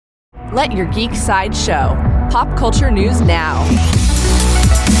Let your geek side show. Pop culture news now.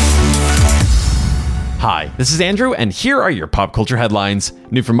 Hi, this is Andrew, and here are your pop culture headlines.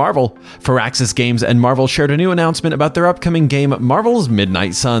 New from Marvel. Firaxis Games and Marvel shared a new announcement about their upcoming game, Marvel's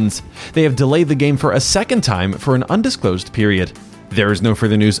Midnight Suns. They have delayed the game for a second time for an undisclosed period. There is no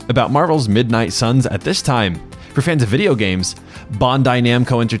further news about Marvel's Midnight Suns at this time. For fans of video games, Bandai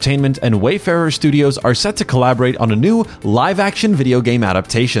Namco Entertainment and Wayfarer Studios are set to collaborate on a new live-action video game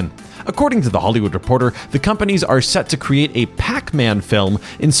adaptation. According to The Hollywood Reporter, the companies are set to create a Pac-Man film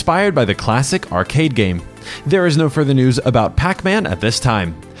inspired by the classic arcade game. There is no further news about Pac-Man at this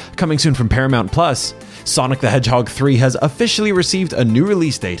time. Coming soon from Paramount Plus, Sonic the Hedgehog 3 has officially received a new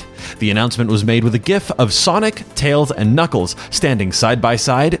release date. The announcement was made with a GIF of Sonic, Tails, and Knuckles standing side by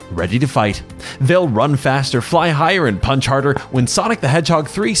side, ready to fight. They'll run faster, fly higher, and punch harder when Sonic the Hedgehog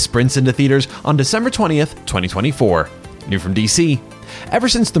 3 sprints into theaters on December 20th, 2024. New from DC. Ever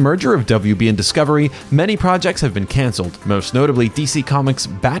since the merger of WB and Discovery, many projects have been cancelled, most notably DC Comics'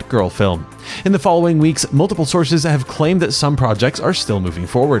 Batgirl film. In the following weeks, multiple sources have claimed that some projects are still moving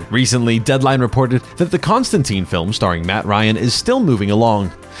forward. Recently, Deadline reported that the Constantine film starring Matt Ryan is still moving along.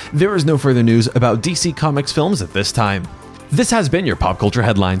 There is no further news about DC Comics films at this time. This has been your Pop Culture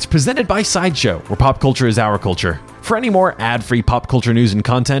Headlines, presented by Sideshow, where pop culture is our culture. For any more ad-free pop culture news and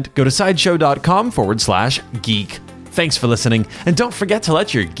content, go to sideshow.com/geek. Thanks for listening, and don't forget to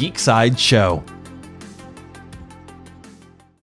let your geek side show.